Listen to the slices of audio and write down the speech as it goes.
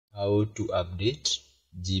how to update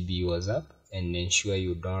GB WhatsApp and ensure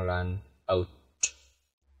you don't run out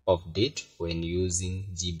of date when using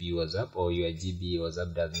GB WhatsApp, or your GB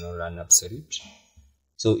WhatsApp does not run absolute.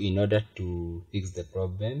 So in order to fix the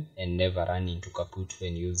problem and never run into kaput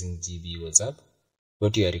when using GB WhatsApp,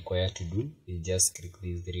 what you are required to do is just click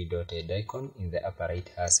this three-dotted icon in the upper right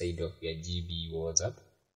hand side of your GB WhatsApp,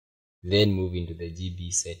 then move into the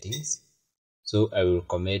GB settings. So I will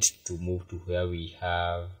recommend to move to where we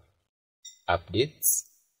have updates.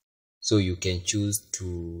 So you can choose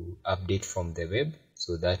to update from the web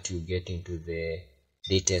so that you get into the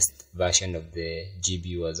latest version of the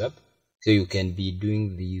GB WhatsApp. So you can be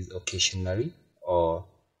doing these occasionally or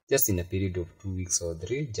just in a period of 2 weeks or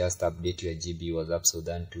 3. Just update your GB WhatsApp so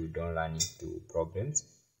that you don't run into problems.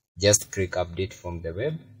 Just click update from the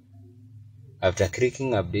web. After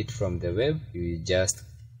clicking update from the web, you just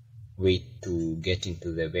wait to get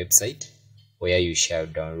into the website where you shall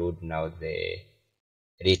download now the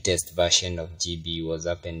latest version of GB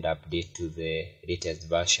WhatsApp and update to the latest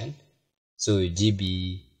version. So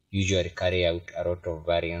GB usually carry out a lot of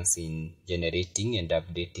variance in generating and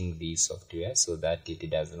updating the software so that it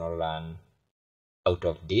does not run out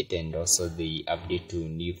of date, and also they update to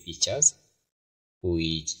new features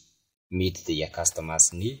which meet their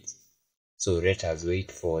customers' needs. So let us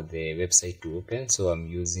wait for the website to open. So I'm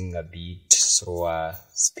using a bit slower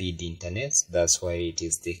speed internet, that's why it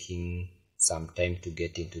is taking some time to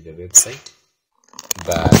get into the website,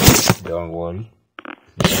 but don't worry,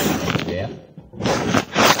 it's there.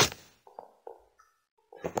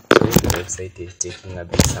 So the website is taking a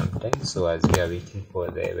bit some time. So as we are waiting for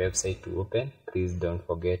the website to open, please don't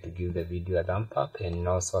forget to give the video a thumb up and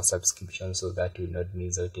also a subscription so that you will not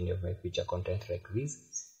miss out any of my future content like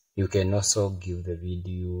this. You can also give the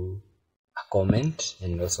video a comment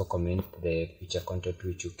and also comment the future content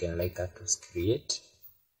which you can like us to create.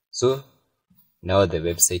 So now the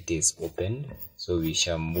website is opened, so we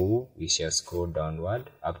shall scroll downward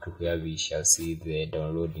up to where we shall see the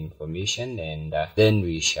download information, and then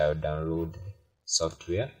we shall download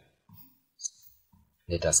software.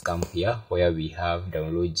 Let us come here where we have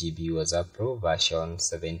download GB WhatsApp Pro version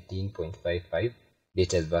 17.55,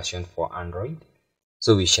 latest version for Android.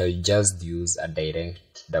 So we shall just use a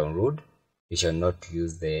direct download. We shall not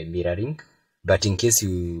use the mirroring. But in case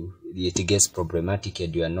it gets problematic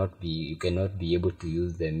and you cannot be able to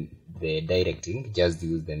use the direct link, just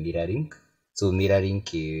use the mirroring. So mirroring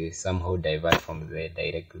is somehow divert from the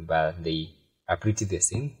direct, but they are pretty the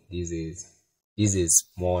same. This is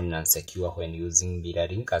more non-secure when using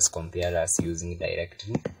mirroring as compared as using direct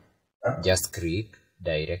link. Just click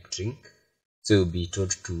direct link. So you'll be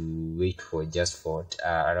told to wait for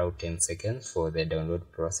around 10 seconds for the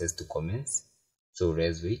download process to commence. So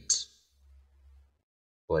let's wait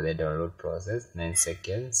for the download process, 9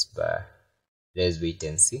 seconds, but let's wait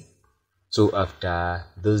and see. So after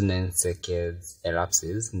those 9 seconds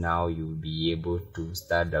elapses, now you'll be able to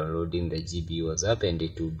start downloading the GB WhatsApp, and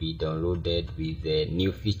it will be downloaded with the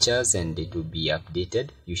new features and it will be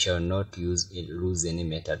updated. You shall not lose any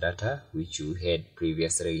metadata which you had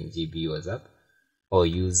previously in GB WhatsApp, or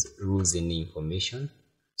lose any information.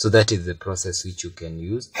 So that is the process which you can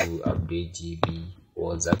use to update GB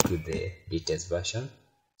WhatsApp to the latest version.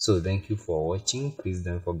 So thank you for watching. Please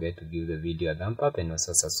don't forget to give the video a thumb up and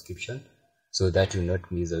also subscription so that you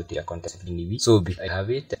not miss out your content. So before I have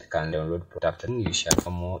it, I can download after you share for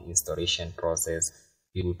more installation process.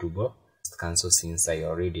 You to cancel since I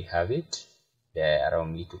already have it. They allow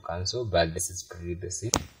me to cancel, but this is pretty the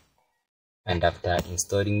same. And after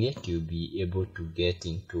installing it, you'll be able to get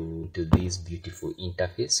into this beautiful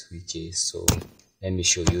interface, which is so. Let me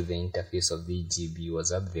show you the interface of the GB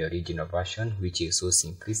WhatsApp, the original version, which is so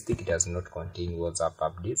simplistic. It does not contain WhatsApp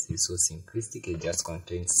updates. It's so simplistic. It just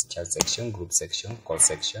contains chat section, group section, call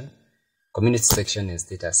section, community section, and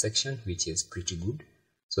status section, which is pretty good.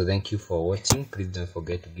 So thank you for watching. Please don't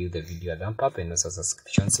forget to give the video a thumb up and also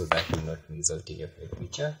subscription so that you will not miss out any of your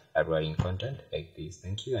future uploading content like this.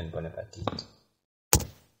 Thank you and bon appetit.